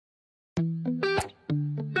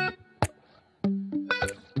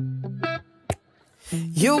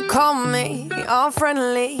You call me all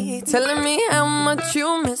friendly, telling me how much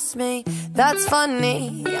you miss me. That's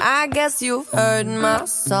funny, I guess you've heard my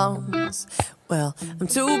songs. Well, I'm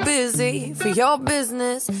too busy for your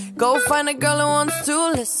business. Go find a girl who wants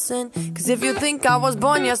to listen. Cause if you think I was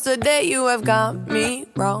born yesterday, you have got me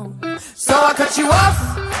wrong. So I cut you off,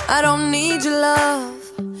 I don't need your love.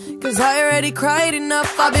 Cause I already cried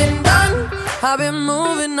enough, I've been done, I've been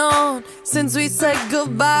moving on since we said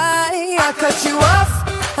goodbye. I cut you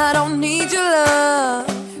off, I don't need your love.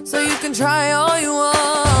 So you can try all you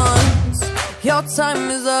want. Your time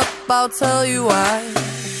is up, I'll tell you why.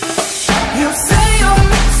 You say you're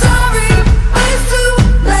sorry, but it's too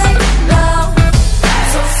late now.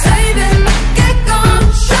 So save it, get gone,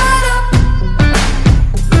 shut up.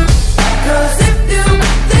 Cause if you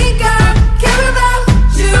think I care about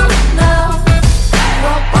you now,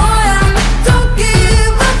 well boy, I don't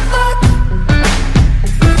give a fuck.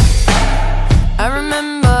 I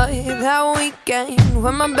remember that weekend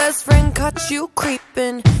when my best friend caught you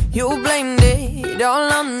creeping. You blamed it all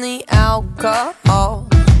on the alcohol.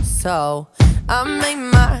 So I made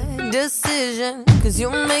my decision, cause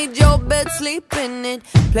you made your bed, sleep in it.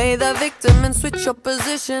 Play the victim and switch your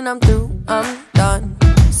position. I'm through, I'm done.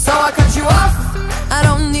 So I cut you off, I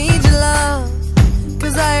don't need your love.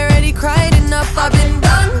 Cause I already cried enough, I've been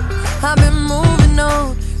done, I've been moving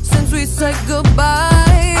on since we said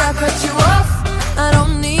goodbye. I cut you off, I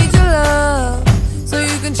don't need your love. So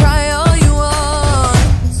you can try all you want.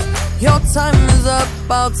 Your time is up,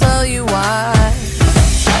 I'll tell you why.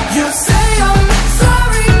 You say I'm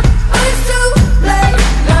sorry, but it's too late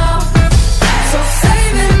now. So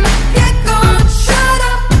save it, get gone, shut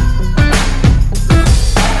up.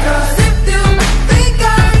 Cause if you think I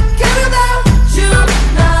care about you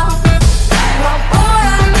now, well boy,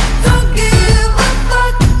 I don't give a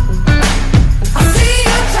fuck. I see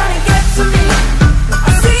you trying to get to me,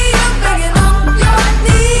 I see you begging on your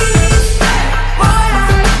knees. Boy,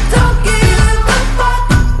 I don't give a fuck.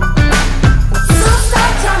 So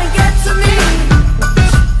stop trying to get to me,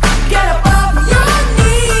 get up off your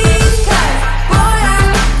knees. Cause boy, I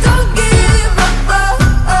don't give a fuck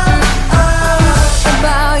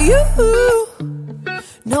about you.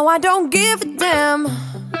 No, I don't give a damn.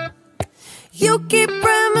 You keep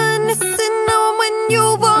reminiscing on when you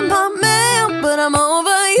were my man, but I'm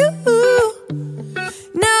over you.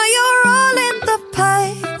 Now you're all in the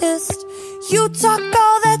past. You talk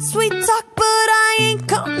all that sweet talk, but I ain't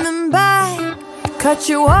coming back. Cut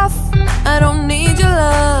you off, I don't need your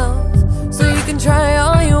love. So you can try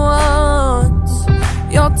all you want.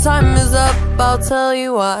 Your time is up, I'll tell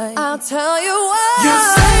you why. I'll tell you why. You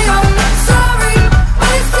say I'm sorry,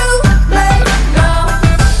 but it's too late now.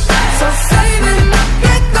 So save it,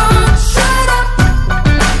 get gone, shut up.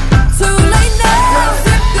 Too late now. Cause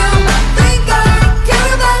if you think I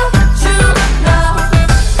care about you now,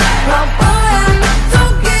 well boy, I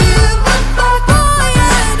don't give a fuck. Boy,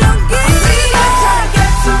 I don't give a fuck. I see you trying to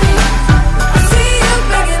get to me, I see you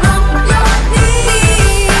begging on your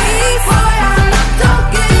knees. Boy, I don't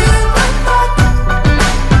give a fuck.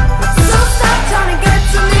 So stop trying to get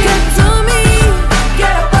to me,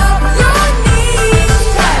 get up off your knees.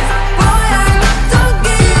 Cause boy, I don't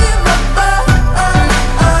give a fuck.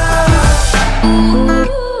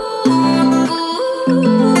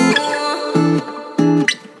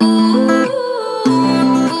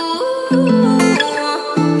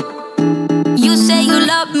 You say you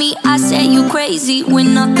love me, I say you crazy. We're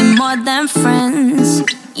nothing more than friends.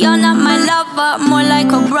 You're not my lover, more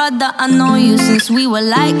like a brother. I know you since we were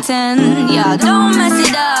like 10. Yeah, don't mess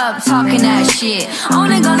it up, talking that shit.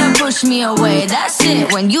 Only gonna push me away, that's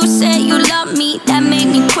it. When you say you love me, that made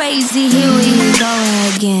me crazy. Here we go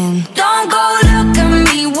again. Don't go look at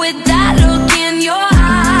me with that look in your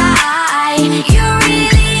eye. You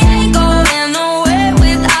really ain't going nowhere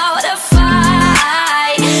without a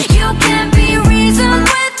fight. You can't be reasoned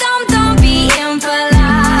with them, don't be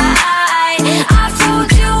impolite. I've told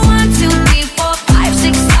you 1, 2, 3, 4, 5,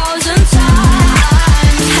 6,000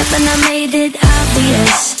 times. Haven't I made it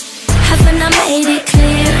obvious? Haven't I made it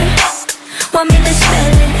clear? Want me to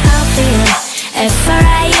spell it out for you?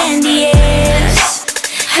 F-R-I-N-D-S.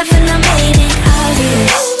 Haven't I made it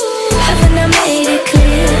obvious? Haven't I made it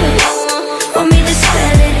clear? Want me to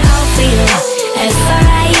spell it out for you?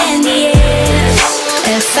 F-R-I-N-D-S.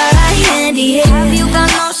 F-R-I-N-D-S. Have you got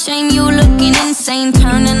no shame? You looking insane,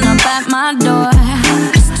 turning up at my door.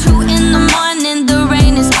 It's 2 in the morning, the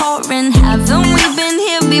rain is pouring. Haven't we been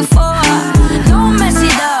here before? Don't mess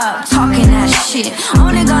it up, talking that shit.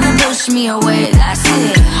 Only gonna push me away, that's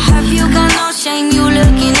it. Have you got no shame? You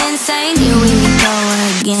looking insane. Here we go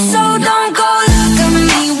again. So don't go look at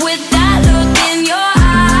me with that look in your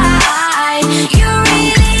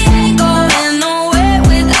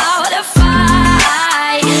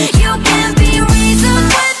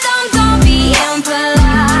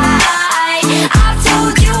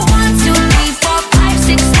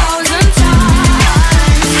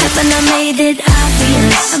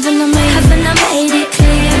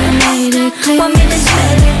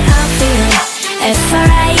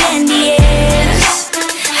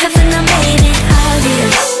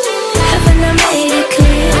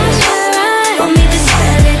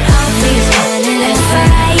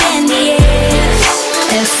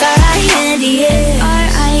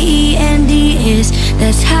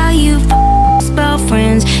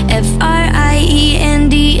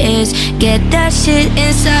get that shit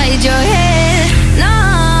inside your head. No,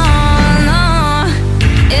 no,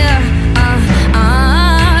 yeah,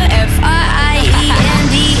 F-I-E-N-D-S.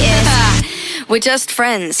 We're just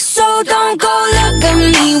friends. So don't go look at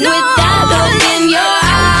me with that look in your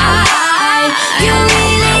eye. You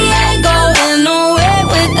really ain't going nowhere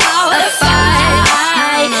without a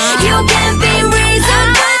fight. You can be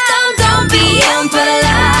reasoned, but don't be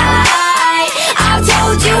impolite. I've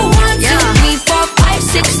told you 1, 2, 3, 4, 5,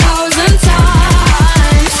 6,000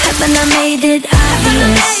 times. Haven't I made it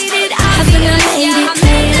obvious? Haven't I made it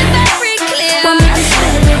clear? Want me to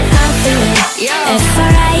spell it out for you?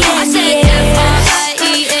 F-R-I-N-D-S.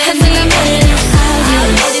 Haven't I made it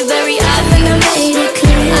obvious? Haven't I made it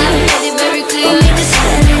clear? Want me to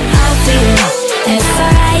spell it out for you?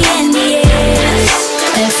 F-R-I-N-D-S.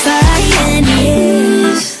 F-R-I-N-D-S.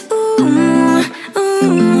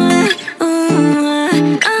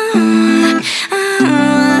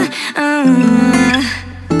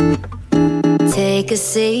 Take a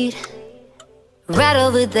seat, right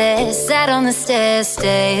over there, sat on the stairs,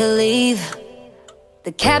 stay or leave.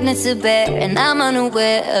 The cabinets are bare and I'm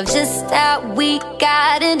unaware of just how we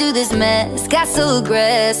got into this mess. Got so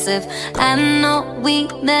aggressive, I know we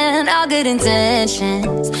meant all good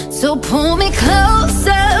intentions. So pull me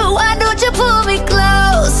closer, why don't you pull me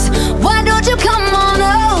close? Why don't you come on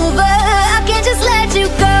over, I can't just let you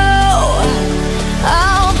go.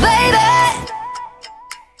 Oh baby,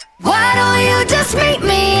 why don't you just meet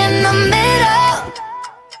me in the middle?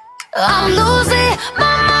 I'm losing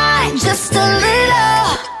my mind just a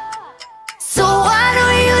little. So why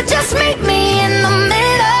don't you just meet me in the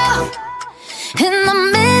middle? In the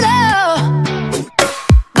middle.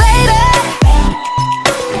 Baby,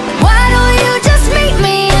 why don't you just meet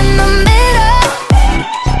me in the middle?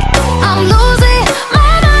 I'm losing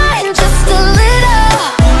my mind just a little.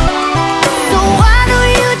 So why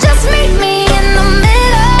don't you just meet me in the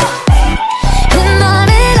middle? In the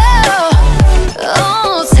middle.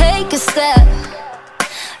 Oh, take a step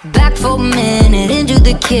back for a minute into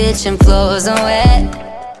the kitchen, floors are wet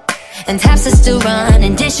and taps are still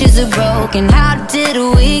running, dishes are broken. How did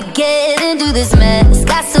we get into this mess?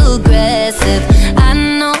 Got so aggressive, I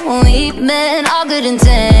know we meant all good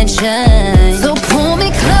intentions. So pull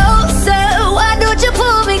me closer, why don't you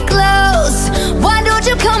pull me close? Why don't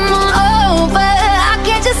you come on over, I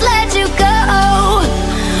can't just let you go.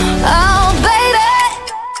 Oh baby,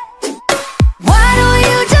 why don't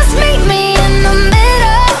you just meet me in the middle?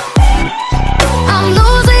 I'm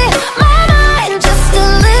losing my mind just a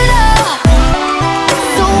little.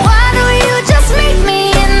 So why don't you just meet me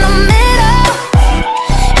in the middle?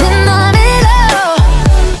 In the middle.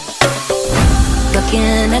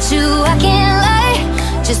 Looking at you, I can't lie,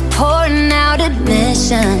 just pouring out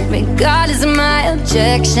admission, regardless of my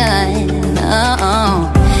objection.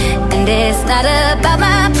 Oh, and it's not about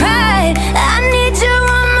my pride, I need you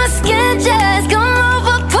on my skin, just come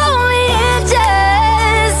over, pull me in,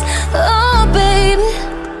 just. Oh baby,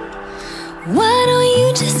 why don't you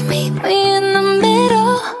just meet me in the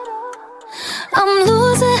middle? I'm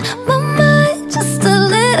losing my mind just a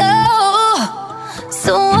little.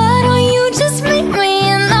 So why don't you just meet me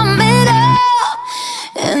in the middle?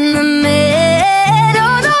 In the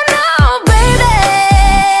middle, no, no, baby.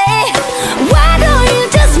 Why don't you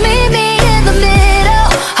just meet me in the middle?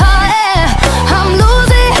 Oh yeah, I'm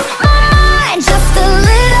losing my mind just a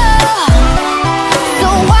little. So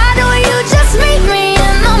why don't you just meet me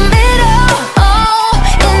in the middle? Oh,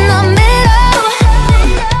 in the middle.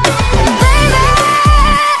 Baby,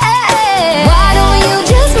 why don't you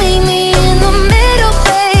just meet me in the middle,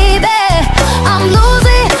 baby? I'm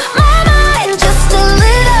losing my mind just a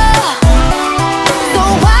little. So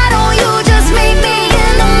why don't you just meet me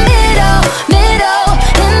in the middle, middle,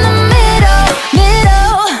 in the middle,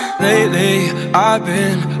 middle. Lately, I've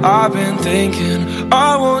been thinking,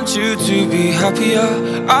 I want you to be happier,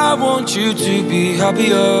 I want you to be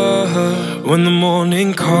happier. When the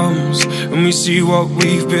morning comes and we see what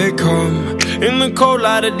we've become, in the cold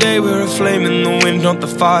light of day we're a flame in the wind, not the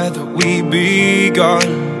fire that we begun.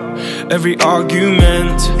 Every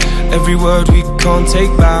argument, every word we can't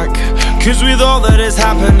take back, 'cause with all that has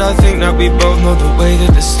happened I think that we both know the way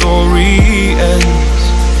that the story ends.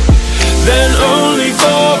 Then only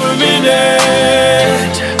for a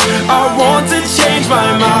minute I want to change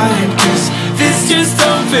my mind, 'cause this just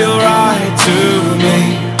don't feel right to me.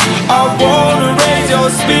 I wanna raise your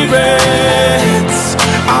spirits,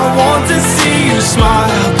 I want to see you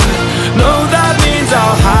smile, but no, that means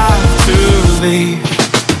I'll have to leave.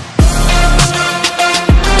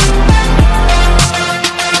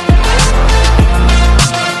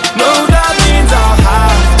 No, that means I'll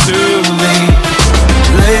have to leave.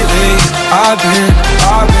 Lately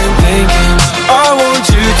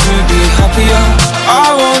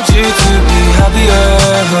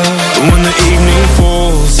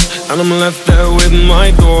I'm left there with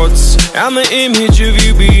my thoughts, and the image of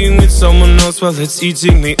you being with someone else, well, it's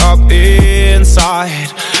eating me up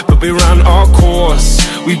inside. But we ran our course,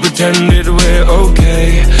 we pretended we're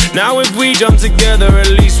okay. Now if we jump together, at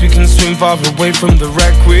least we can swim far away from the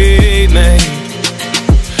wreck we made.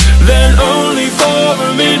 Then only for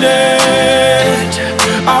a minute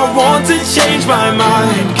I want to change my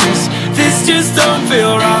mind, 'cause this just don't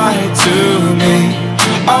feel right to me.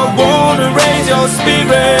 I wanna raise your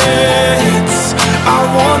spirits, I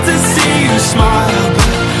want to see you smile, but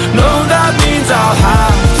no, that means I'll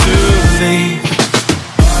have to leave.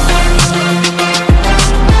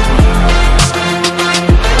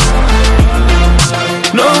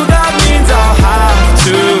 No, that means I'll have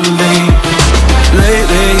to leave.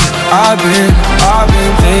 Lately, I've been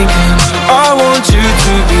thinking, I want you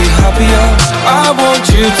to be happier, I want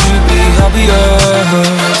you to be happier.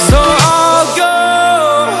 So I'll go,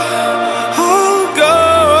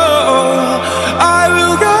 I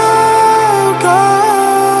will go.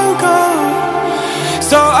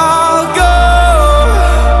 So I'll go,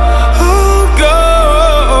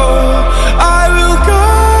 I will go.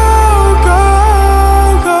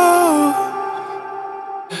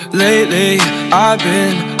 Lately, I've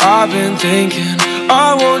been thinking,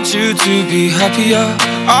 I want you to be happier,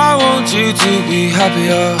 I want you to be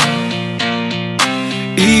happier.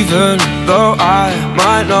 Even though I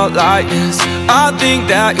might not like this, I think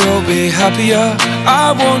that you'll be happier,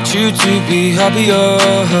 I want you to be happier.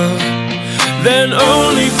 Then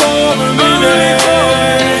only for a minute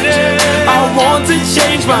I want to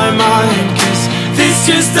change my mind, 'cause this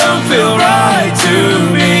just don't feel right to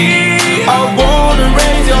me. I wanna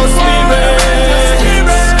raise your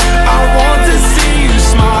spirits, I want to see you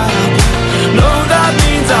smile, no, that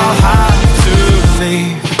means I'll have to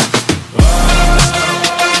leave.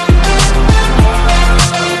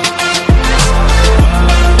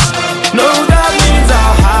 No, that means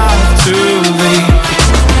I'll have to leave.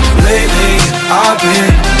 Lately, I've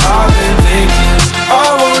been thinking, I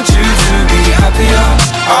want you to be happier,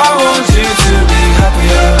 I want you to be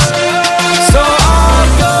happier. So I'll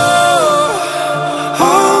go,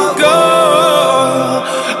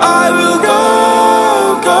 I will go.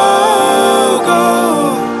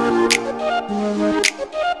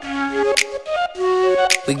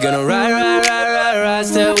 We gonna ride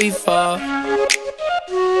till we fall.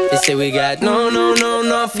 They say we got no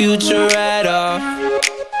future at all.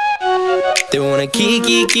 They wanna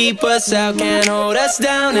keep us out, can't hold us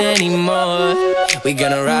down anymore. We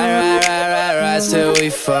gonna ride till we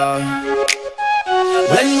fall.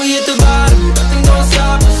 When we hit the bottom, nothing gon'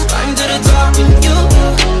 stop us. Climb to the top and you,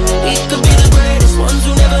 we could be the greatest ones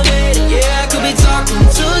who never made it. Yeah, I could be talking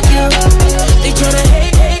to you. They tryna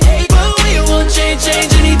hate, but we won't change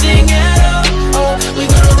anything at all. Oh, we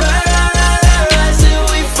gonna ride till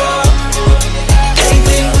we fall. They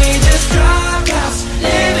think we just dropped house,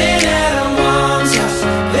 living at our mom's house.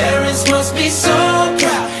 Parents must be so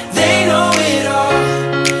proud, they know it all.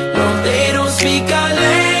 No, they don't speak our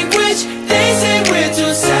language, they say we're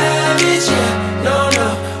too savage. Yeah, no,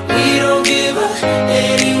 we don't give up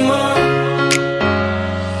anymore.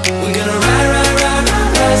 We're gonna ride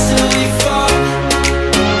till we fall.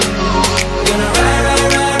 Gonna ride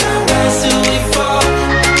till we fall.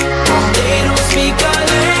 They don't speak our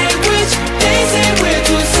language, they say we're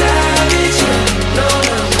too savage. Yeah, no,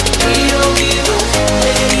 we don't give up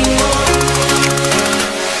anymore.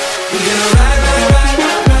 We're gonna ride.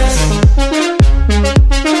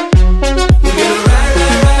 We're gonna ride.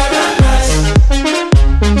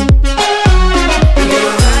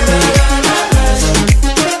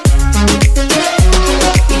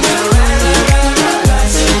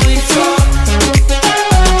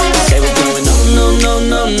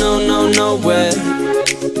 Nowhere.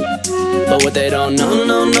 But what they don't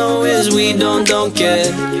know is we don't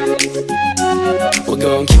care. We're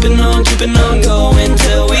going keeping on going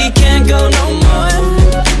till we can't go no more.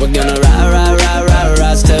 We're gonna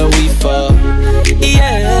ride till we fall.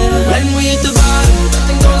 Yeah. When we hit the bottom,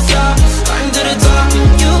 nothing gon' stop us. Climb to the top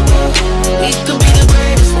and you, we could be the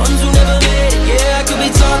greatest ones who never made it. Yeah, I could be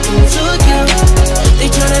talking to you. They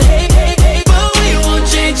tryna hate, but we won't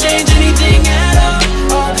change anything at all.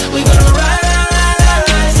 We gonna ride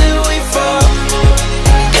till we fall.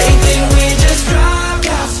 They think we just dropped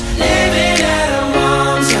house, living at our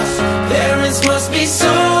mom's house. Parents must be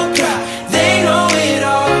so proud, they know it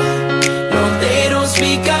all. No, they don't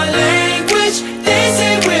speak our language, they say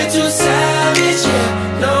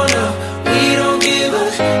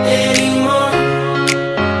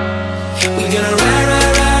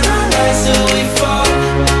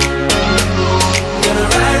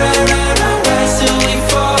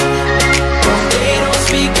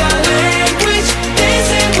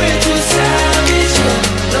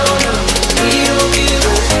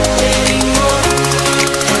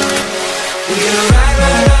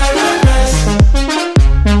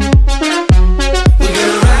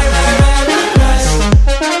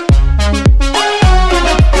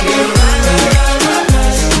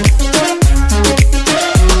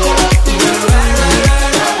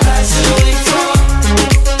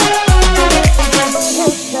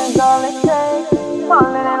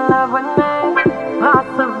falling in love with me.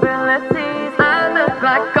 Possibilities, I look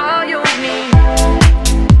like all you need.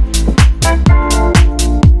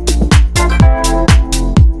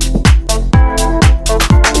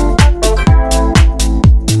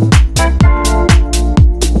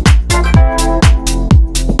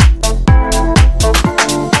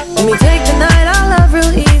 Let me take the night, I love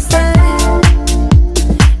real easy.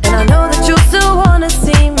 And I know that you still wanna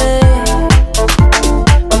see me.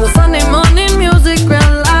 On the Sunday morning, music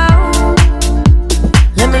real loud.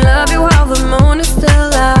 Let me love you while the moon is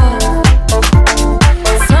still out.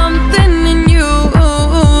 Something in you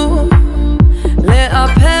lit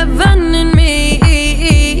up heaven in me.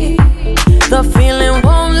 The feeling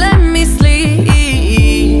won't let me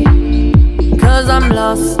sleep, 'cause I'm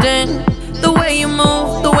lost in the way you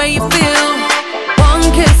move, the way you feel. One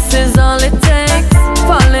kiss is all it takes.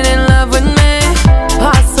 Falling in love with me.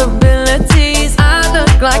 Possibilities, I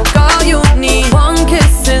look like all you need. One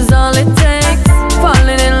kiss is all it takes.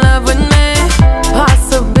 Falling in love with me.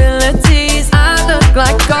 Possibilities, I look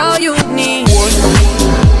like all you need.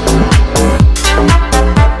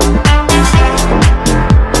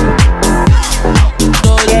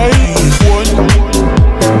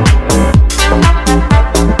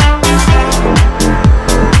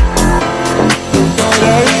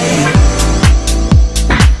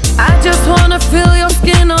 I just wanna feel your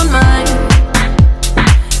skin on mine.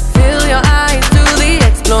 Feel your eyes do the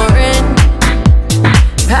exploring.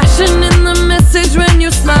 Passion in the message when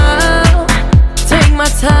you smile. Take my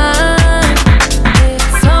time.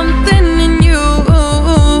 Something in you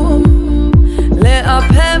lit up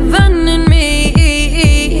heaven in me.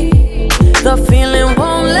 The feeling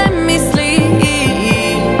won't let me sleep,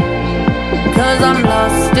 'cause I'm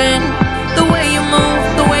lost in the way you move,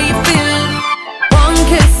 the way you feel. One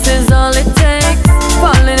kiss is all it takes.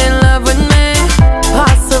 Falling in love with me.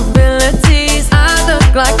 Possibilities, I look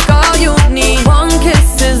like all you need. One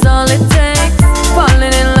kiss is all it takes.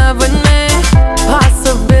 Falling in love with me.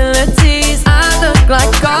 Possibilities, I look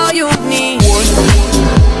like all you need.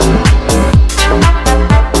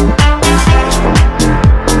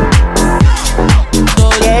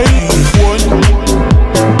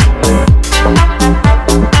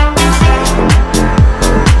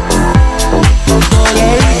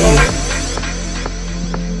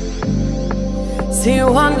 See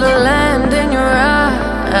wonderland in your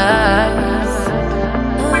eyes.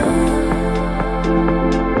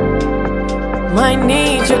 Might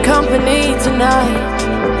need your company tonight.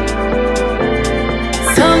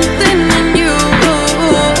 Something in you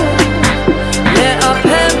lit up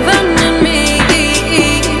heaven in me.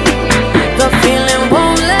 The feeling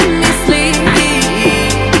won't let me sleep,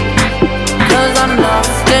 'cause I'm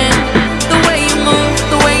lost in the way you move,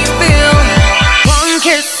 the way you feel. One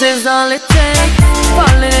kiss is all it takes.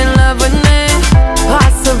 Falling in love with me.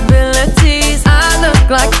 Possibilities, I look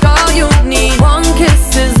like all you need. One kiss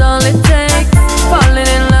is all it takes. Falling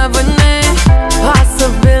in love with me.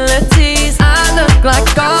 Possibilities, I look like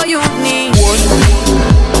all you need.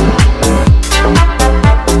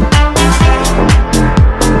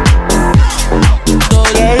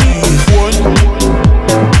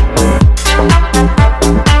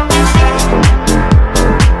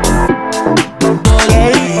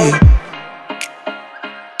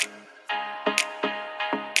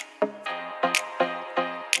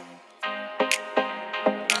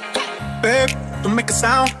 Babe, don't make a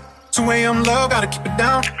sound. 2 a.m. love, gotta keep it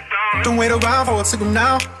down. Don't wait around for a signal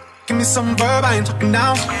now. Give me some verb, I ain't talking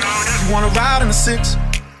now. You wanna ride in the 6,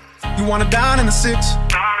 you wanna dine in the 6.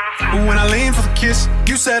 But when I lean for the kiss,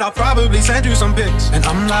 you said I'll probably send you some pics. And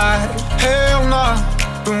I'm like, hell nah,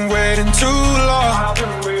 been waiting too long.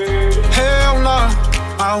 Hell nah,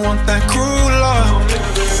 I want that cruel love.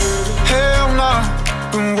 Hell nah,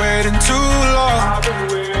 been waiting too long.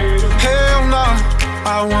 Hell nah,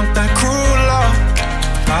 I want that cruel love.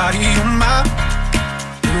 Body on my,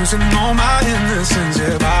 losing all my innocence.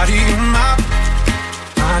 Yeah, body on my,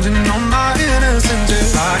 finding all my innocence. Yeah,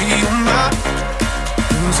 body on my,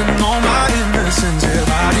 losing all my innocence. Yeah,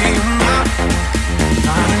 body on my,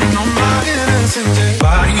 finding all my innocence. Yeah,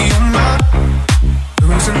 body on my,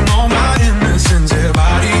 losing all my innocence. Yeah,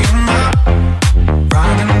 body on my,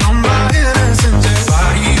 finding all my innocence. Yeah,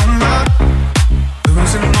 body on my,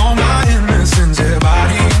 losing all my innocence. Yeah,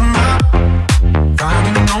 body on my,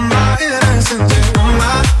 finding all my innocence. Yeah, on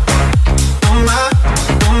my, on my,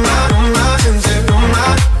 on my, on my innocence. Yeah, on my,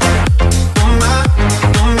 on my,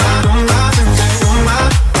 on my, on my innocence. Yeah, on my,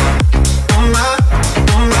 on my,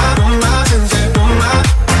 on my, on my innocence. Yeah, on my,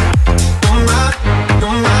 on my,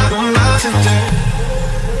 on my, on my innocence.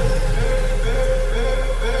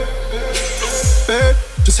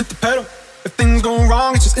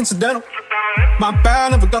 wrong, it's just incidental. My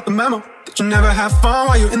bad, never got the memo that you never have fun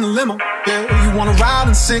while you're in the limo. Yeah, you wanna ride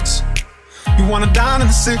in 6, you wanna dine in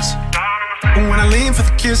the 6. But when I lean for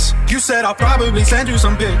the kiss, you said I'll probably send you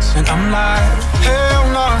some pics. And I'm like, hell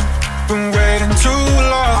nah, been waiting too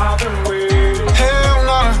long. Hell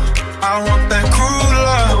nah, I want that cruel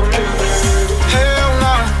love. Hell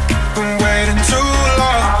nah, been waiting too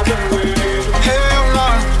long. Hell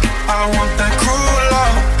nah, I want that cruel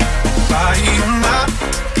love. Body on my,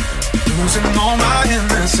 losing all my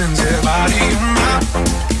innocence. Yeah, body on my,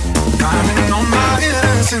 finding all my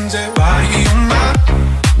innocence. Yeah, body on my,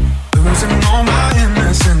 losing all my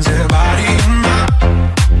innocence, yeah, body on my,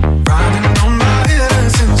 finding all my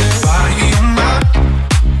innocence, yeah, body on my,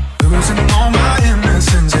 losing all my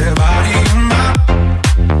innocence, yeah, body on my,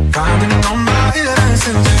 finding all my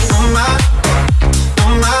innocence, yeah, on my,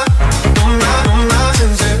 on my, on my, on my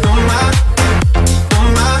innocence, yeah, on my, on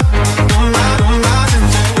my, on my, on my innocence, yeah, on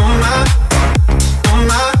my, on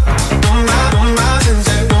my, on my, on my innocence,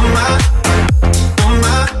 yeah, on my, on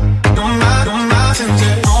my, on my,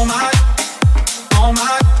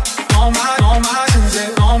 on my innocence,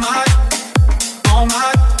 yeah, on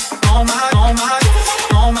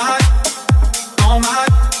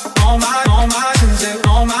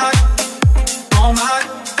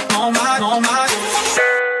my.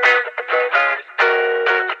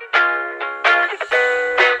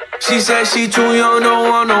 She said she too young, don't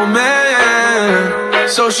want no man,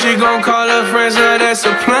 so she gon' call her friends, now that's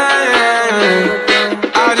a plan.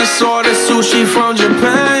 I just ordered sushi from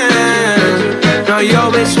Japan. Now yo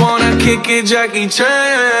bitch wanna kick it, Jackie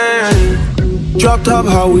Chan. Drop top,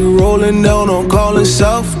 how we rollin' down on Collin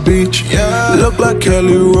South Beach. Yeah. Look like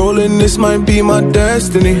Kelly rollin', this might be my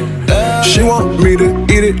destiny. Yeah. She want me to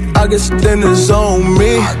eat it, I guess dinner's on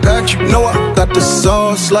me. I got you, know I got the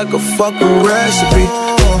sauce like a fucking recipe.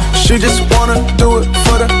 She just wanna do it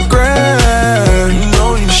for the grand.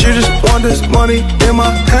 She just want this money in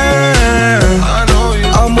my hand.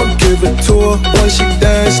 I'ma give it to her when she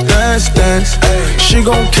dance, dance, dance. She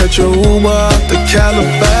gon' catch a Uber out the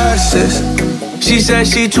Calabasas. She said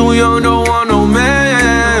she too young, don't want no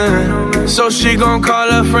man, so she gon' call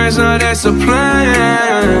her friends, now that's a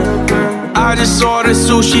plan. I just ordered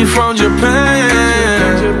sushi from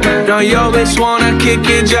Japan. Now yo bitch wanna kick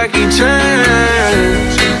it, Jackie Chan.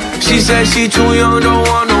 She said she too young, don't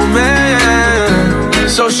want no man,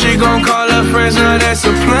 so she gon' call her friends, now that's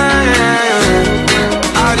a plan.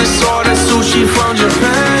 I just ordered sushi from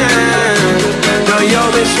Japan. Now yo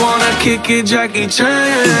bitch wanna kick it, Jackie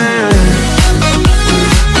Chan.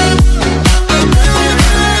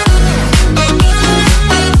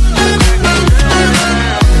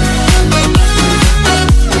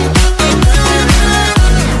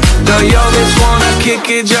 Yo, bitch wanna kick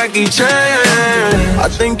it, Jackie Chan. I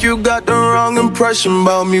think you got the wrong impression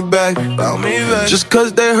about me back. Just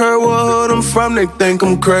cause they heard what hood I'm from, they think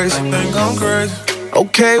I'm crazy.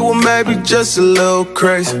 Okay, well maybe just a little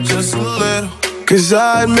crazy. Just a little. Cause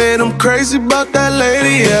I admit I'm crazy about that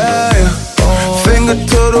lady, yeah. Finger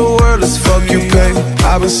to the world, as fuck you pay.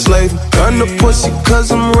 I've been slaving, gun the pussy cause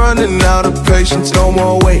I'm running out of patience. No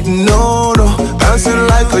more waiting, no, no. Bouncing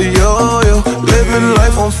like a yo-yo. Living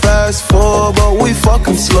life on fast forward, but we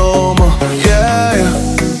fucking slow-mo, yeah, yeah.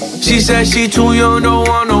 She said she too young, don't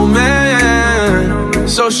want no man,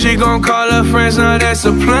 so she gon' call her friends, now that's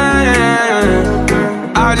a plan.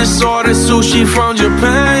 I just ordered sushi from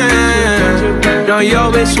Japan. Now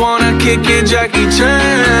yo bitch wanna kick it, Jackie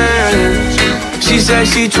Chan. She said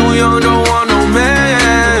she too young, don't want no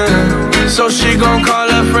man, so she gon' call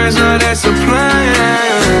her friends, now that's a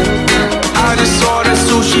plan. I just ordered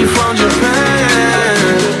sushi from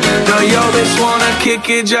Japan. Now yo bitch wanna kick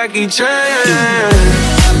it, Jackie Chan.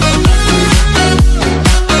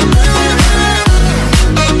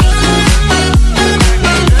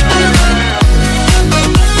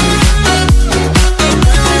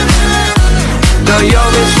 Now yo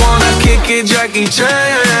bitch wanna kick it, Jackie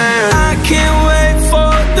Chan. I can't wait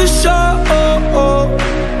for the show.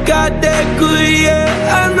 Got that good,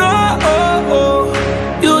 yeah, I know.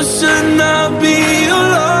 You should not be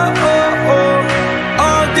alone.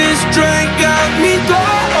 All this drink got me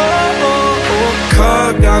going. Car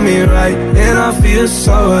got me right, and I feel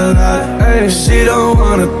so alive. Ay, she don't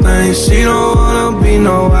wanna think, she don't wanna be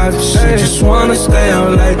no wife. She just wanna stay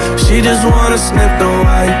out late, she just wanna sniff the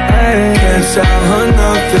white. Ay, can't tell her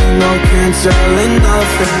nothing, no, can't tell her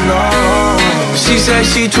nothing, no. She said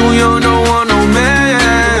she too young, don't want no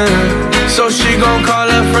man, so she gon' call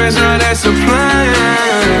her friends, now that's a plan.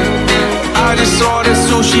 I just ordered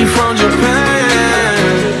sushi from Japan.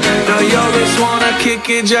 Now yo bitch wanna kick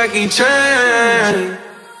it, Jackie Chan.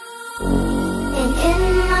 And in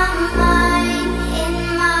my mind, in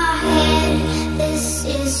my head, this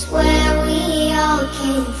is where we all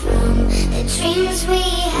came from. The dreams we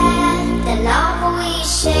had, the love we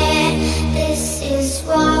shared, this is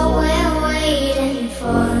what we're waiting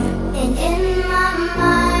for. And in my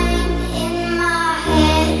mind, in my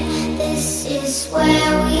head, this is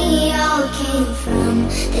where we all came from.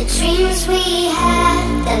 The dreams we had,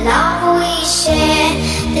 the love we shared,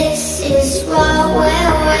 this is what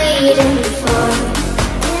we're waiting for.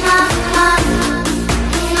 In my mind,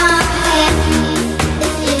 in my head,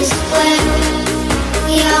 this is where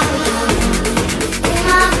we all come. In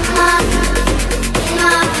my mind, in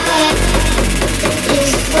my head, this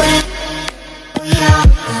is where we all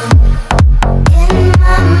come. In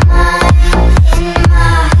my mind, in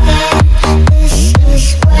my head, this is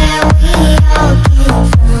where we all came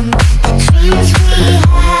from. The dreams we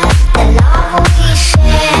had, the love we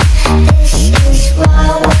shared, this is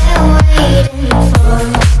what we're waiting for.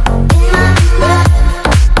 In my mind,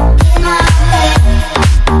 in my head,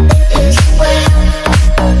 this is where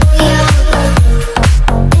we all come.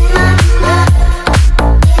 In my mind,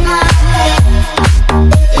 in my head,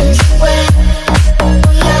 this is where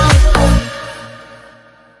we all come.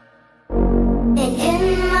 And in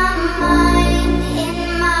my mind, in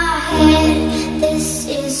my head, this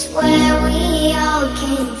is where we all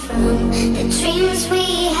came from. The dreams we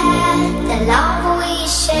had, the love we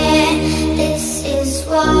shared, this is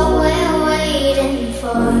what we're waiting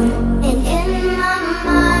for. And in my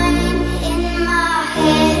mind, in my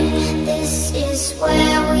head, this is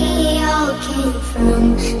where we all came from.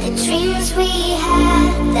 The dreams we had,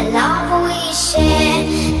 the love we shared,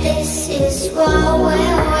 this is what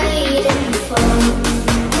we're waiting for.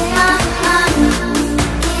 In my mind,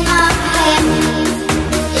 in my head,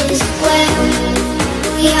 this is where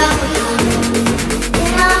we all come. In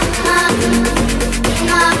my mind, in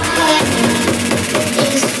my head,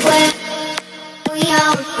 this is where we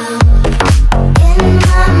all come. In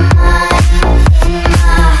my mind, in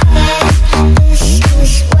my head, this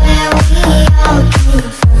is where we all came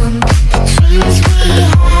from. The dreams we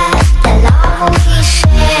had, the love we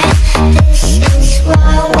shared, this is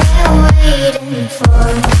what we're waiting for.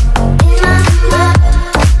 In my mind,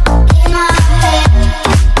 in my head,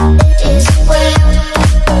 this is where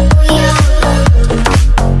we all come.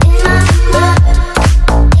 In my mind,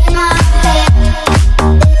 in my head,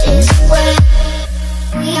 this is where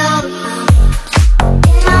we all come.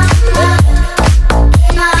 In my mind,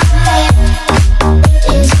 in my head,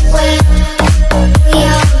 this is where we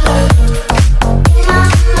all come. In my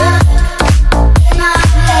mind, in my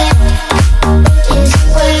head, this is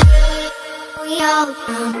where we all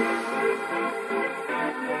come.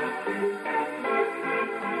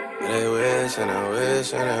 They wish and they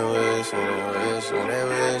wish and they wish and they wish and they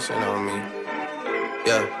wishing on me.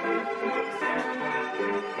 Yeah.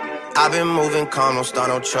 I've been moving calm, don't start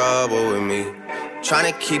no trouble with me.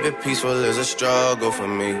 Trying to keep it peaceful is a struggle for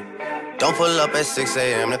me. Don't pull up at 6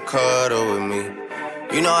 a.m. to cuddle with me.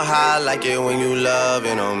 You know how I like it when you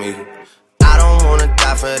loving on me. I don't wanna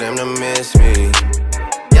die for them to miss me.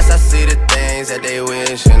 Yes, I see the things that they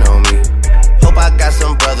wishing on me. Hope I got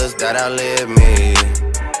some brothers that outlive me.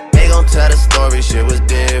 They gon' tell the story, shit was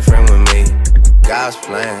different with me. God's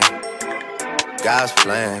plan, God's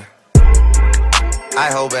plan. I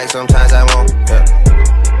hold back, sometimes I won't, yeah.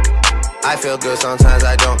 I feel good, sometimes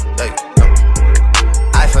I don't, hey, no.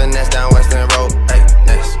 I finesse down Western Road, hey,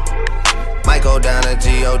 next. Might go down to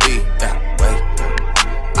G.O.D., yeah, wait.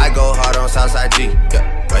 I go hard on Southside G,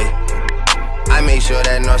 yeah, wait. I make sure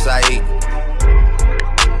that Northside eat.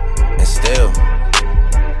 And still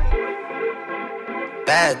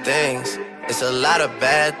bad things, it's a lot of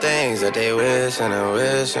bad things that they wish and they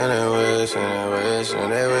wish and they wish and they wish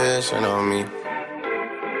and they wishing on me.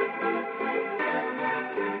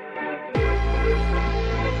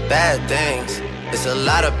 Bad things, it's a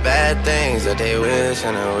lot of bad things that they wish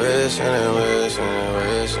and they wish and they wish and they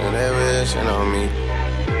wish and they wishing on me.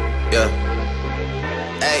 Yeah.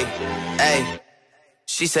 Hey, hey.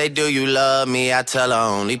 She say, do you love me? I tell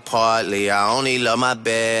her only partly. I only love my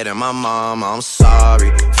bed and my mama, I'm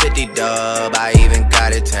sorry. 50 dub, I even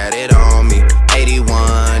got it tatted on me.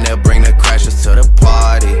 81, they'll bring the crashers to the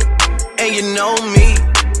party. And you know me,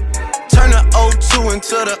 turn the 02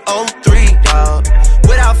 into the 03, dawg.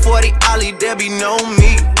 Without 40 Ollie, there be no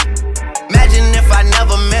me. Imagine if I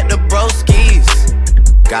never met the broskies.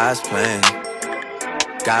 God's plan,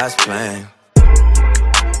 God's plan.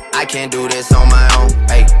 I can't do this on my own,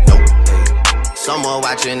 hey, no, hey. Someone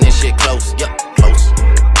watching this shit close, yup, close.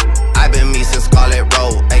 I've been me since Scarlet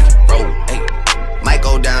Road, hey, road, hey. Might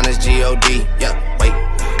go down as G.O.D., yup, wait.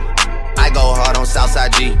 I go hard on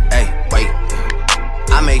Southside G, hey, wait.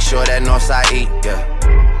 sure that Northside eat, yeah.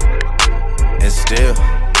 And still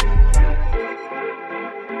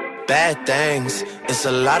bad things, it's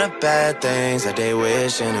a lot of bad things that they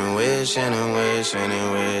wishing and wishing and wishing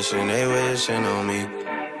and wishing they wishing on me.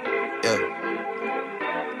 Yeah,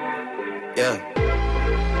 yeah.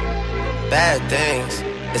 Bad things,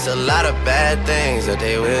 it's a lot of bad things that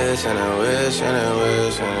they wishing and wishing and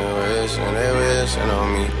wishing and wishing they wishing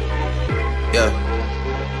on me. Yeah.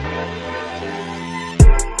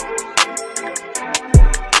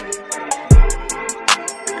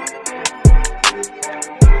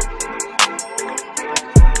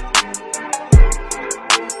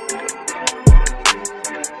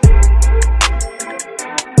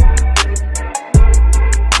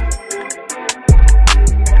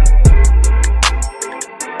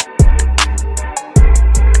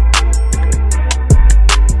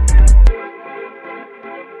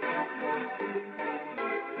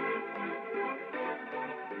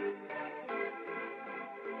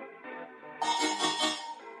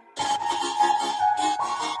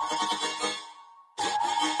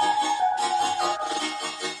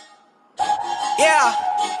 Yeah,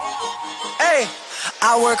 hey,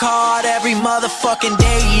 I work hard every motherfucking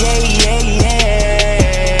day, yeah, yeah,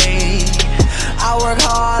 yeah. I work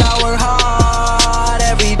hard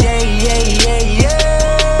every day, yeah, yeah,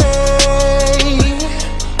 yeah.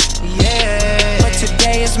 Yeah, but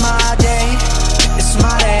today is my day, it's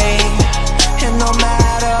my day. And no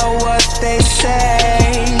matter what they say,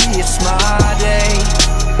 it's my day.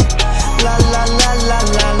 La la la la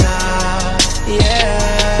la la, yeah.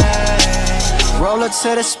 Roll up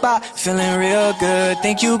to the spot, feeling real good.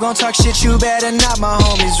 Think you gon' talk shit, you better not, my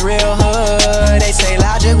homies real hood. They say,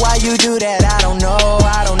 Logic, why you do that? I don't know,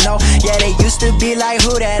 I don't know. Yeah, they used to be like,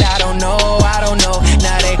 who that? I don't know, I don't know.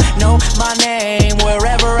 Now they know my name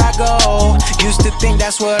wherever I go. Used to think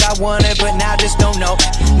that's what I wanted, but now just don't know.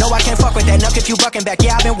 No, I can't fuck with that, nuck if you bucking back.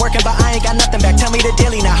 Yeah, I've been working, but I ain't got nothing back. Tell me the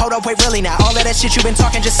dilly now, hold up, wait, really now. All of that shit you been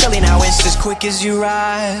talking just silly now. It's as quick as you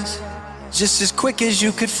rise, just as quick as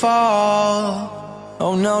you could fall.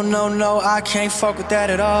 Oh no, no, no, I can't fuck with that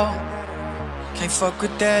at all. Can't fuck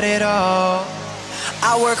with that at all.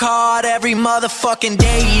 I work hard every motherfucking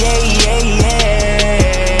day, yeah, yeah,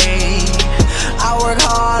 yeah. I work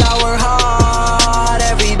hard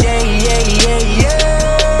every day, yeah, yeah, yeah.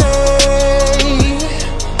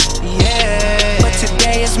 Yeah, but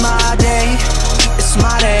today is my day, it's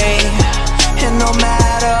my day. And no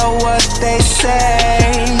matter what they say,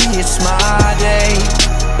 it's my day.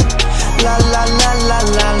 La la la la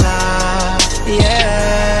la la, yeah.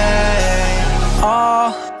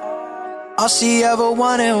 All she ever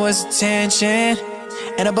wanted was attention,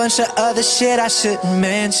 and a bunch of other shit I shouldn't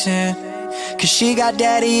mention. Cause she got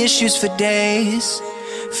daddy issues for days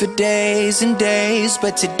and days.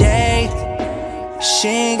 But today, she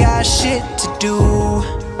ain't got shit to do.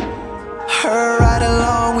 Her right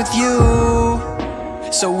along with you.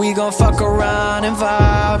 So we gon' fuck around and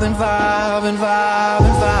vibe and vibe and vibe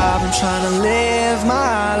and vibe. I'm tryna live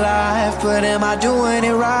my life, but am I doing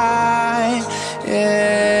it right?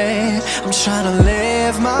 Yeah, I'm tryna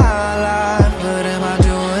live my life, but am I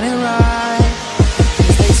doing it right?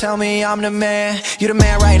 They tell me I'm the man, you the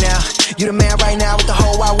man right now. You the man right now with the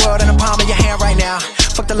whole wide world in the palm of your hand right now.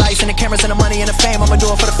 Fuck the lights and the cameras and the money and the fame, I'ma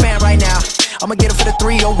do it for the fan right now. I'ma get it for the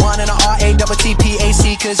 301 and the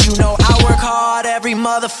RATTPAC. Cause you know I work hard every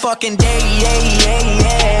motherfucking day, yeah, yeah,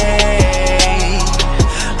 yeah.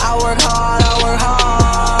 I work hard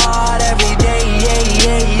every day, yeah,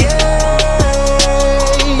 yeah, yeah.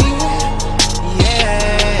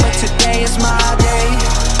 Yeah, but today is my day,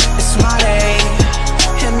 it's my day.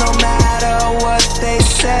 And no matter what they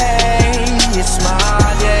say, it's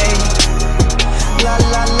my day. La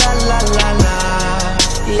la la la la la,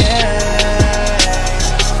 yeah.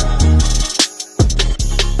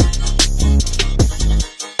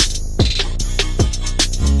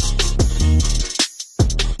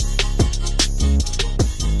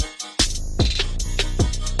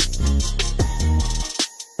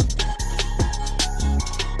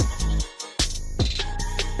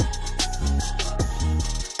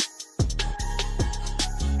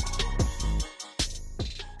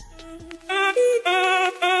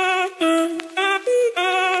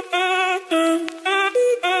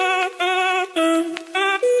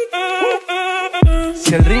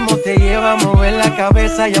 Si el ritmo te lleva a mover la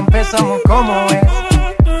cabeza, ya empezamos como es.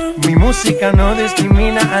 Mi música no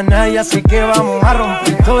discrimina a nadie, así que vamos a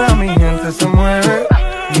romper. Toda mi gente se mueve,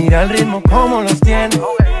 mira el ritmo como los tiene.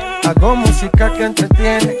 Hago música que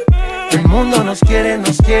entretiene. El mundo nos quiere,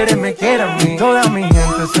 me quiere a mí. Toda mi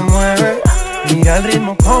gente se mueve, mira el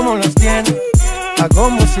ritmo como los tiene. Hago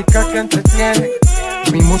música que entretiene.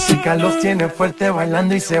 Mi música los tiene fuerte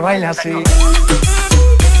bailando y se baila así.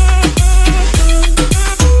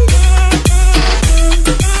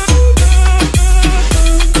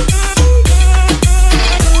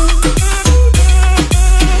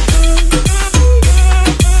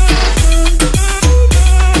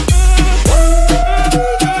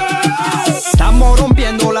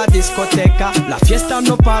 La fiesta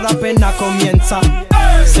no para, apenas comienza.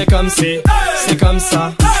 C'est comme si, c'est comme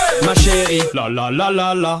ça, ma chérie. La la la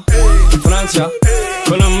la la. Francia,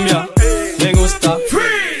 Colombia, me gusta.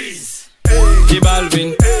 Freeze. J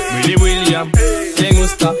Balvin, Willy William, me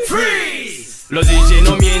gusta. Freeze. Los DJ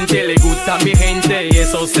no mienten, le gusta a mi gente y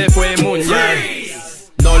eso se fue muy bien.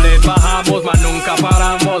 No le bajamos, mas nunca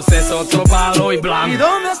paramos, es otro palo y blanco. ¿Y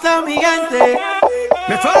dónde está mi gente?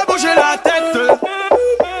 Me fait bouger la tête.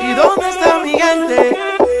 ¿Y dónde está mi gente?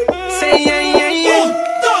 Say yeah, yeah, yeah. 1, 2,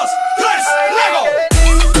 3, Lego.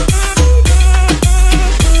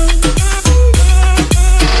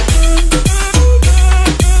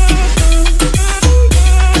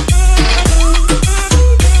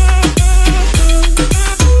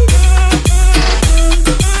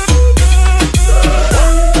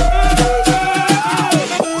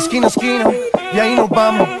 Esquina a esquina, y ahí nos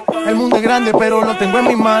vamos. El mundo es grande, pero lo tengo en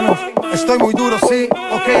mis manos. Estoy muy duro, sí,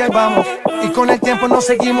 ok, ahí vamos. Y con el tiempo nos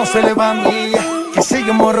seguimos elevando. Que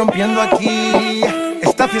seguimos rompiendo aquí.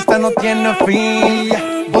 Esta fiesta no tiene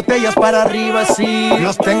fin. Botellas para arriba, sí.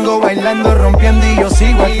 Los tengo bailando, rompiendo y yo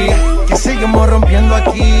sigo aquí. Que seguimos rompiendo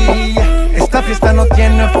aquí. Esta fiesta no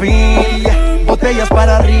tiene fin. Botellas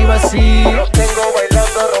para arriba, sí. Los tengo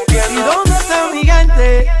bailando, rompiendo. ¿Y dónde está mi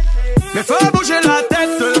gente? Me fait bouger la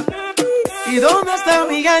tête. ¿Y dónde está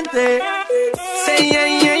mi gente? Say yeah,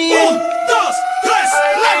 yeah, yeah. 1, 2, 3,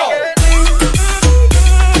 Lego.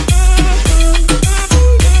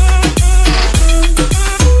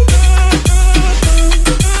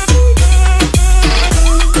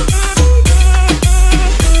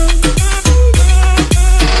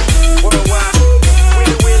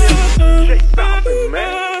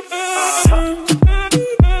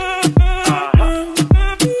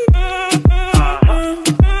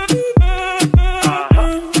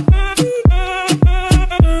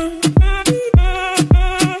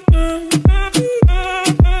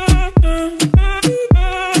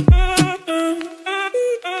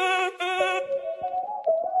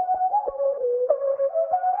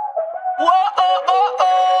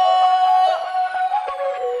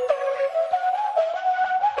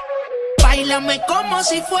 Báilame como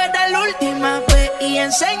si fuera la última vez y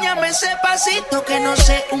enséñame ese pasito que no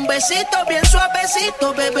sé, un besito bien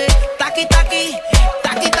suavecito, bebé. Taqui, taqui,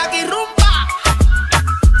 taqui, taqui, rumba.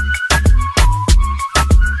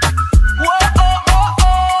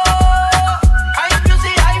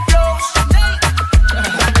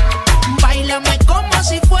 Báilame como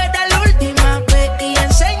si fuera la última vez y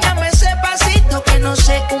enséñame ese pasito que no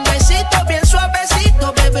sé, un besito bien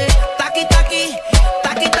suavecito, bebé. Taqui, taqui,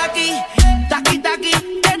 taqui, taqui, taqui, taqui.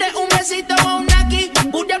 Tienes un besito o un aquí,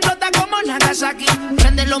 Buria explota como Nagasaki.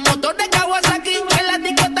 Prende los motores Kawasaki, en la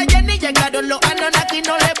discota Jenny llegaron los Ananaki.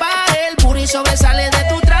 No le baje, el booty sobresale de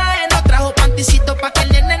tu traje. No trajo panticito pa' que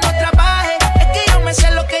el nene no trabaje. Es que yo me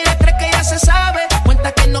sé lo que ella cree que ella se sabe.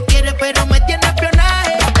 Cuenta que no quiere pero me tiene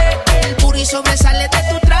espionaje. El booty sobresale de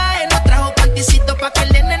tu traje. No trajo panticito pa' que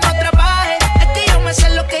el nene no trabaje. Es que yo me sé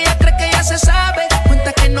lo que ella cree que ella se sabe.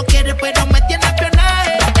 Cuenta que no quiere pero me tiene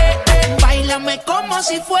espionaje. Báilame como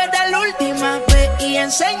si fuera la última vez y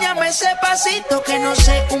enséñame ese pasito que no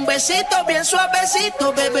sé, un besito bien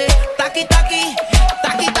suavecito, bebé. Taqui, taqui,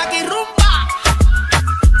 taqui, taqui, rumba.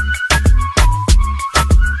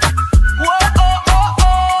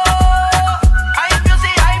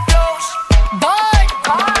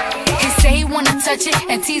 Touch it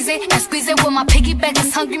and tease it and squeeze it. When my piggyback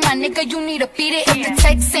is hungry, my nigga, you need to feed it. If the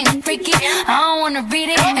text ain't freaky, I don't wanna read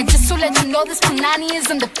it. And just to let you know, this Punani is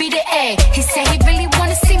undefeated. Ayy, he said he really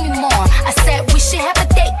wanna see me more. I said we should have a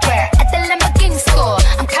date where at the Lamborghini store.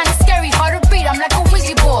 I'm kinda scary, hard to read, I'm like a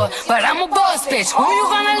Ouija board, but I'm a boss bitch. Who you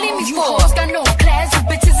gonna leave me for? You got no class, you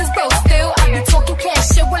bitches is broke still. I be talking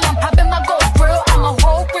cash shit while I'm popping my gold grill. I'm a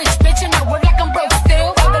whole rich bitch and I work like I'm broke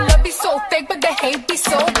still. All the love be so fake, but the hate be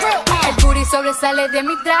so real. Sobresale de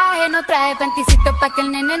mi traje, no traje panticito pa' que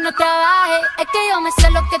el nene no trabaje. Es que yo me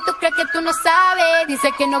sé lo que tú crees que tú no sabes.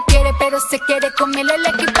 Dice que no quiere, pero se quiere comerle el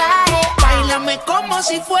equipaje. Báilame como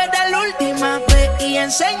si fuera la última vez y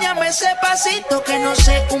enséñame ese pasito que no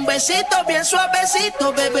sé, un besito bien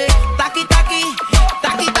suavecito, bebé. Taqui, taqui,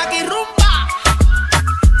 taqui, taqui, rumba.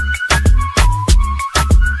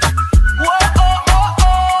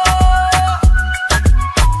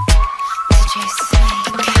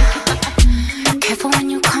 Careful when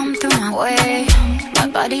way. My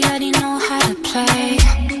body already know how to play.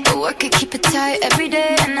 But work it, keep it tight every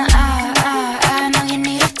day. And I know you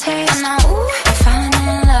need a taste. Now, ooh, I'm falling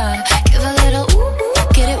in love. Give a little ooh,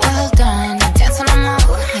 get it well done. Dancing on my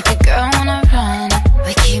ooh, make a girl wanna run.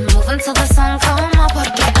 We keep moving till the sun come up.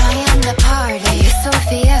 Porque I am the party. It's a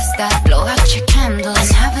fiesta. Blow out your candles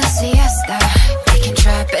and have a siesta. We can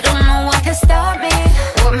try, but don't know what can stop me.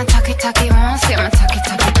 What my talkie wants, yeah, my talkie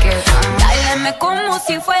girl. Dáleme como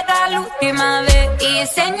si fuera la última vez. Y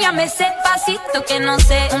enséñame ese pasito que no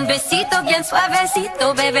sé. Un besito bien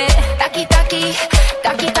suavecito, bebé. Taki, taki,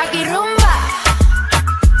 taki, taki, rumba.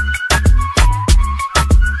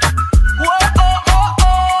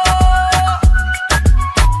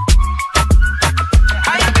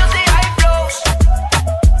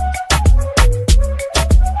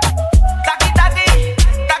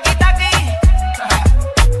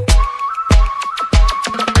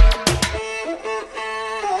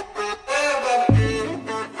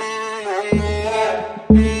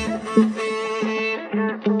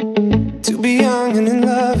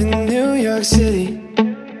 City.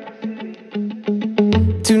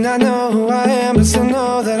 Do not know who I am, but still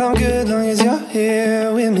know that I'm good long as you're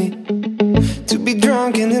here with me. To be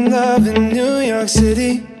drunk and in love in New York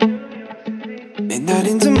City. Midnight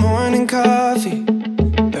into morning coffee,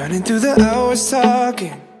 burning through the hours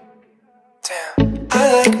talking. Damn,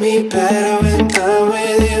 I like me better when I'm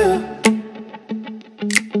with you.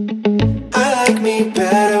 I like me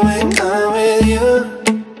better when I'm with you.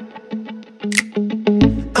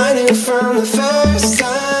 I knew from the first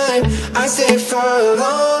time, I stayed for a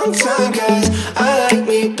long time. Cause I like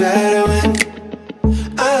me better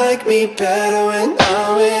when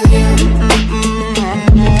I'm with you.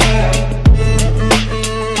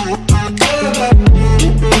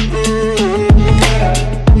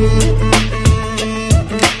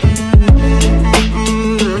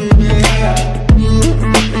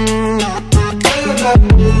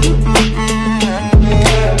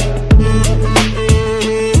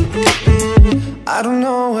 I don't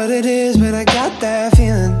know what it is, but I got that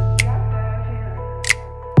feeling.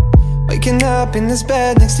 Waking up in this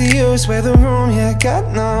bed next to you, swear the room, yeah,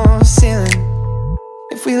 got no ceiling.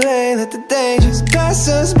 If we lay, let the day just pass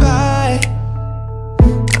us by.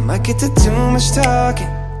 I might get to too much talking.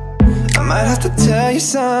 I might have to tell you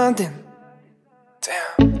something.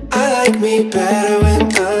 Damn, I like me better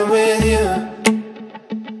when I'm with you.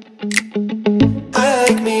 I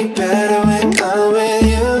like me better when I'm with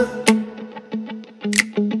you.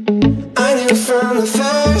 I knew from the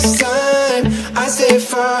first time, I stayed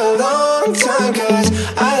for a long time. Cause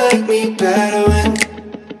I like me better when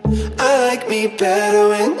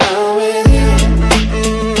I'm with you.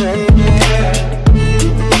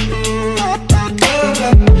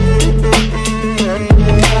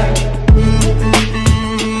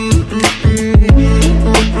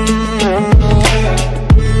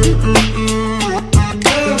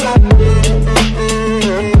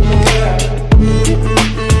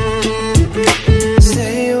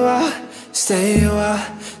 Stay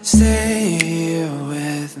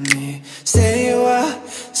with me.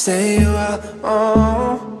 Stay a while,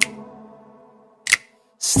 oh.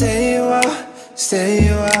 Stay a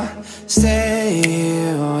while, stay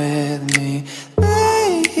with me.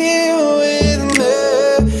 Lay here with me.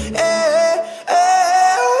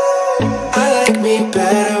 I like me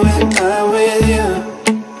better when I'm with you.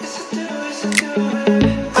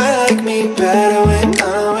 I like me better when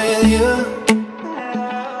I'm with you.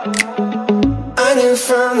 I knew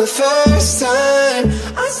from the first time,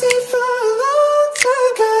 I stayed for a long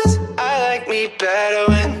time. Cause I like me better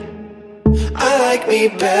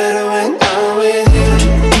when I'm with you.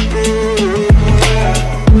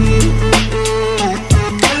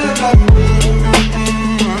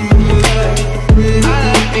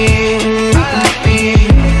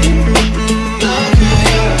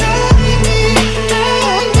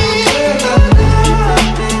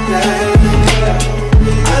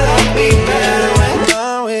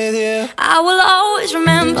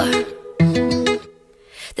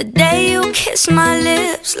 The day you kissed my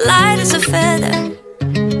lips, light as a feather.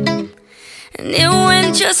 And it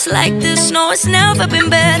went just like this. No, it's never been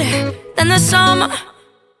better than the summer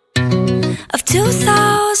of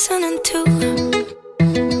 2002.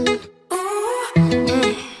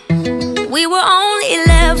 We were only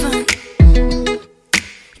 11,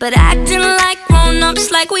 but acting like grown-ups,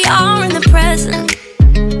 like we are in the present.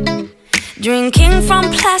 Drinking from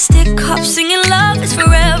plastic cups, singing love is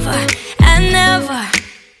forever and never.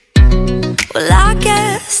 Well, I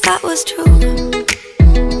guess that was true.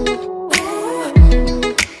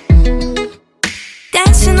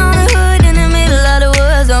 Dancing on the hood in the middle of the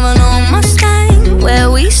woods of an old Mustang, where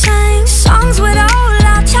we sang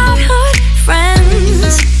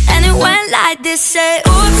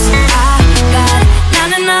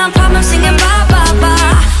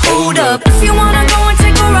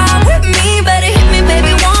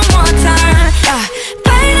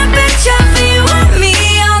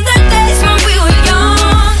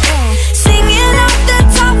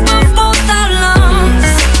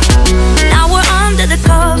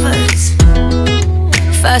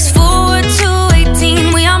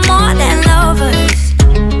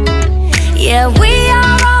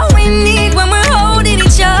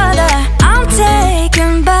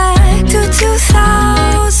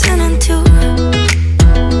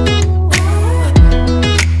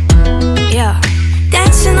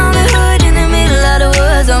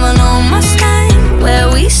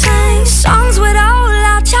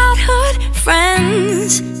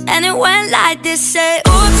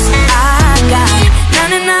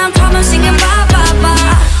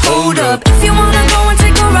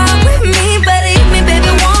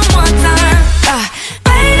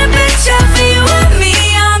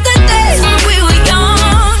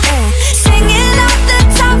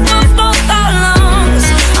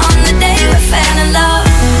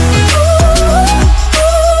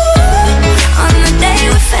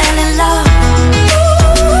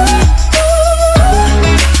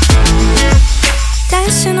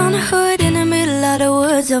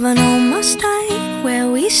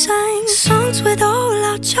sang songs with all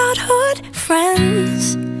our childhood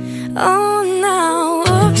friends. Oh, now,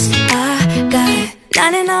 oops, I got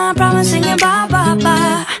 99 problems singing bye, bye,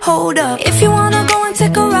 bye. Hold up, if you wanna go and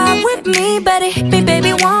take a ride with me, better hit me,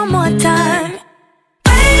 baby, one more time.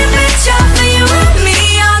 Paint a picture for you and me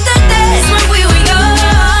on the days when we were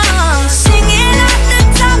young, singing at the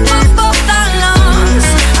top of both our lungs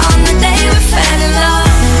on the day we fell in love.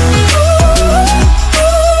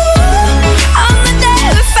 On the day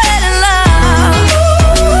we fell in love.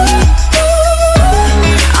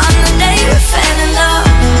 On the day we fell in love.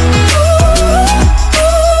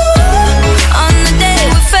 On the day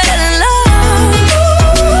we fell in love.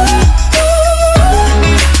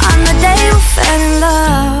 On the day we fell in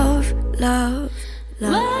love. Love, love.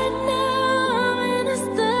 Right now I'm in a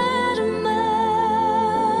state of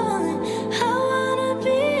mind. I wanna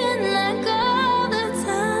be in like all the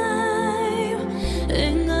time.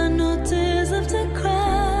 Ain't got no tears left to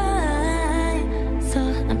cry. So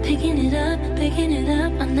I'm picking it up, picking it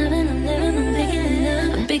up. I'm loving, I'm living, I'm picking it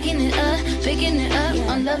up. I'm picking it up, picking it up.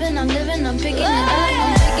 I'm loving, I'm living, I'm picking it up.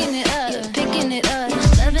 I'm picking it up, picking it up.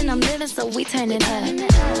 Loving, I'm living, so we turn it up.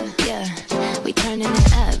 Yeah, we turning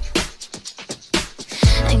it up.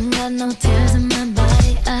 Ain't got no tears in my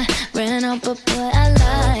body. I ran out, but boy, I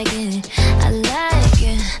like it. I like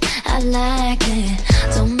it, I like it.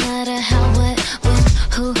 Don't matter how, what, when,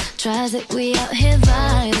 who tries it. We out here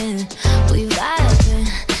vibing. We vibing,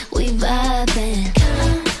 we vibing.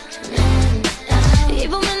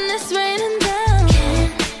 Even when it's raining down,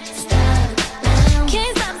 can't stop now.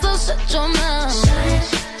 Can't stop, so shut your mouth.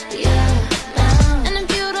 Shut your mouth. And if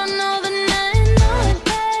you don't know, then I know it,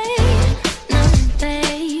 babe. Know it,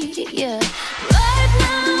 babe, yeah. Right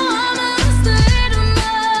now I'm in a state of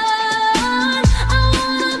mind. I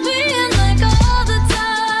wanna be in like all the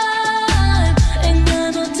time. Ain't got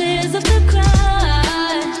no tears left to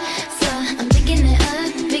cry. So I'm picking it up,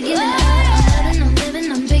 picking it up. I'm living,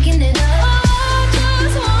 I'm picking it up. I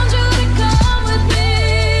just want you to come with me.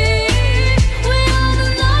 We on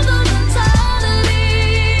another mentality.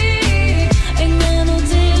 Ain't got no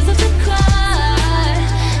tears left to cry.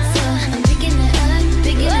 So I'm picking it up,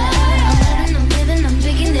 picking it up. I'm living, I'm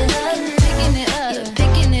picking it up, picking it up,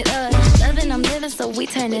 picking it up. Loving, I'm living, so we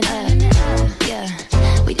turn it up. Yeah,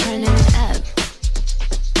 we turning it up.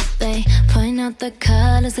 They point out the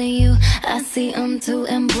colors in you, I see them too,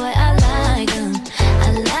 and boy, I like them.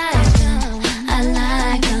 I like them, I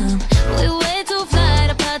like them. We way too fly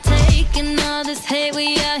to partake in all this hate.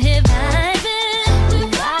 We out here vibing, we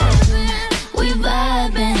vibing, we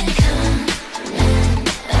vibing.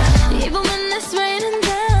 Even when it's raining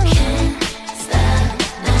down, can't stop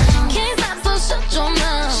now. Can't stop, so shut your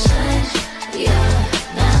mouth. Shut your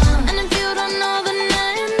mouth. And if you don't know, then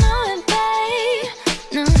I know it, babe.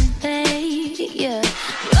 Know it, babe, yeah.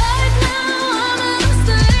 Right now I'm in a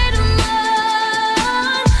state of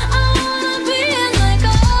mind. I wanna be in like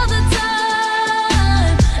all the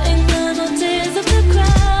time. Ain't got no tears left to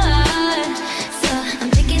cry. So I'm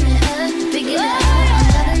picking it up, picking it up.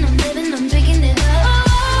 I'm living, I'm picking it up.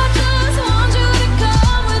 I just want you to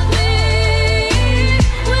come with me.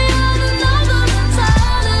 We on another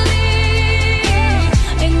mentality.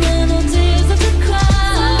 Ain't got no tears left to cry.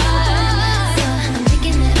 So I'm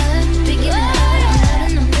picking it up, picking it up.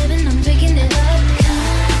 I'm living, I'm picking it up.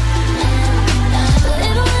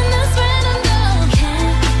 Little when it's raining down,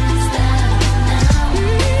 can't stop now.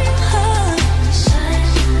 Shut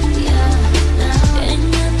your mouth. Ain't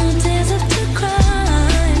got no tears left to cry.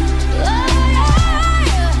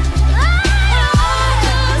 I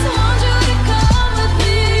just want you to come with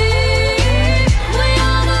me. We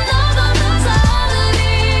on another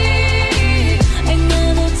mentality. Ain't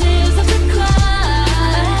got no tears left to cry.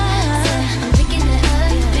 So I'm picking it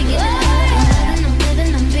up, picking it up. I'm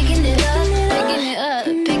living, I'm picking it up, picking it up,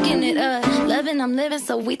 picking it up. Loving, I'm living,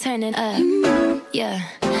 so we turn it up. Yeah,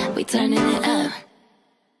 we turning it up.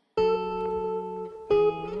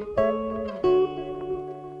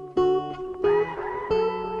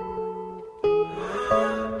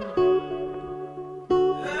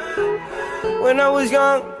 When I was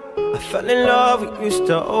young, I fell in love. We used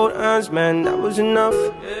to hold hands, man, that was enough.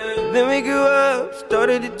 Then we grew up,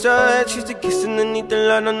 started to touch. Used to kiss underneath the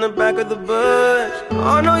light on the back of the bus.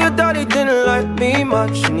 I know your daddy didn't like me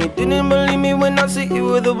much, and he didn't believe me when I said you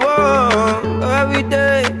were the one. Every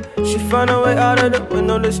day, she found a way out of the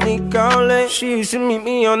window to sneak out late. She used to meet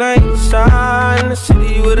me on the east side in the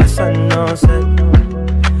city with the sun on set.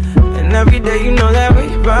 And every day, you know that we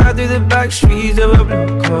ride through the back streets of a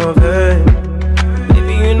blue Corvette.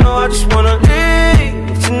 Baby, you you know I just wanna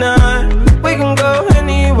leave tonight. We can go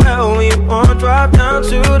anywhere we want. Drive down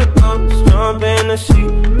to the coast, jump in the sea.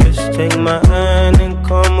 Just take my hand and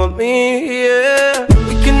come with me, yeah.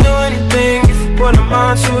 We can do anything if you put a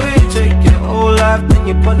mind to it. Take your whole life, then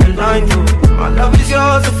you put a line through it. My love is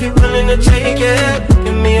yours if you're willing to take it.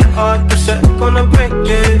 Give me a heart, cause I'm gonna break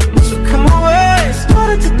it. So come away,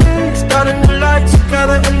 start it today. Start a new life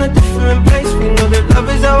together in a different place. We know that love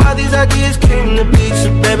is how these ideas came to be. So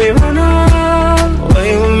baby, run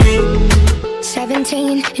away with me.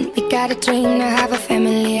 17 and we got a dream to have a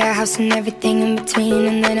family, a house and everything in between.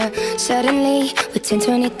 And then suddenly we're 10,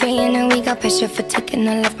 23 and now we got pressure for taking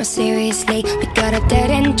our life more seriously. We got our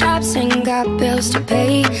dead-end jobs and got bills to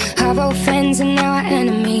pay. Our old friends and now our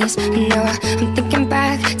enemies. And now I'm thinking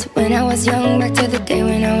back to when I was young, back to the day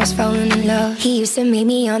when I was falling in love. He used to meet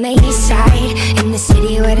me on the east side, in the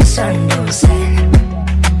city where the sun don't set.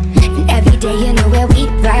 And every day you know where we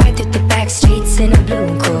ride through the back streets in a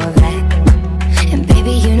blue Corvette. And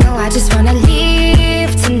baby, you know I just wanna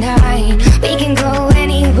leave tonight. We can go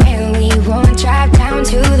anywhere we want. Drive down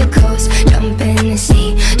to the coast, jump in the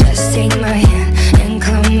sea. Just take my hand and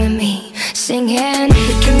come with me, singing.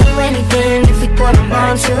 We can do anything if we put our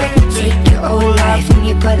mind to it. Take your whole life and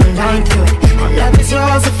you put a line through it. My love is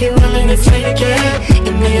yours if you're willing to take it.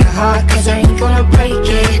 Give me your heart, cause I ain't gonna break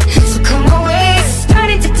it. So come away,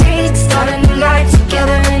 starting to taste. Start a new life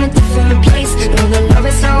together in a different place. Know that love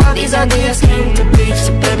is how all these ideas came to be.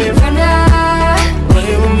 So baby, run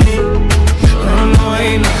away with me. Run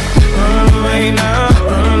away now, run away now,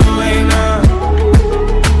 run away now.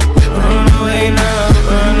 Run away now,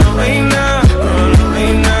 run away now, run away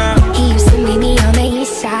now. He used to meet me on the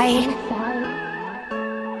east side.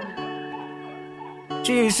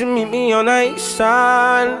 She used to meet me on the east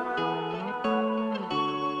side.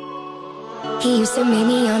 He used to meet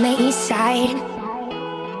me on the east side.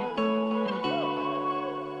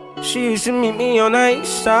 She used to meet me on the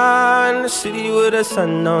east side, in the city where the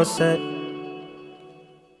sun don't set.